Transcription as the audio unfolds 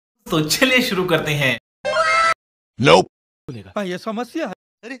तो चलिए शुरू करते हैं। Nope. हाँ, ये समस्या है।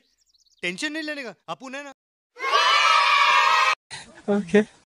 अरे टेंशन नहीं लेने का, अपुन है ना। Okay.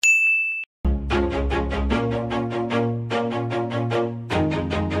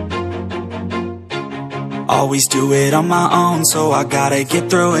 Always do it on my own, so I gotta get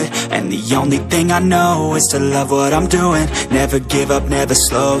through it. And the only thing I know is to love what I'm doing. Never give up, never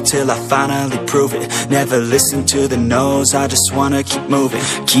slow, till I finally prove it. Never listen to the no's, I just wanna keep moving.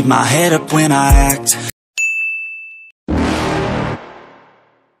 Keep my head up when I act.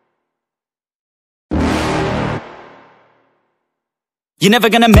 You're never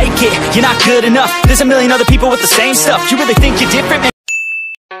gonna make it, you're not good enough. There's a million other people with the same stuff. You really think you're different, man?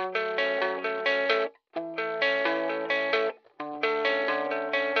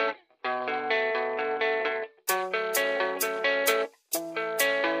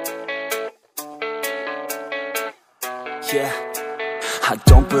 Yeah, I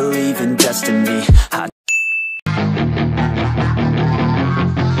don't believe in destiny.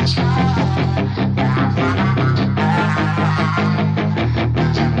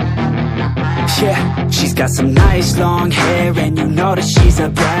 Yeah, she's got some nice long hair, and you know that she's a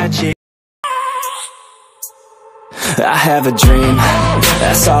bad chick. I have a dream,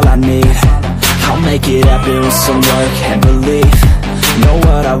 that's all I need. I'll make it happen with some work and belief. Know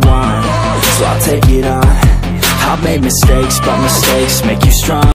what I want, so I'll take it on. I've made mistakes, but mistakes make you strong.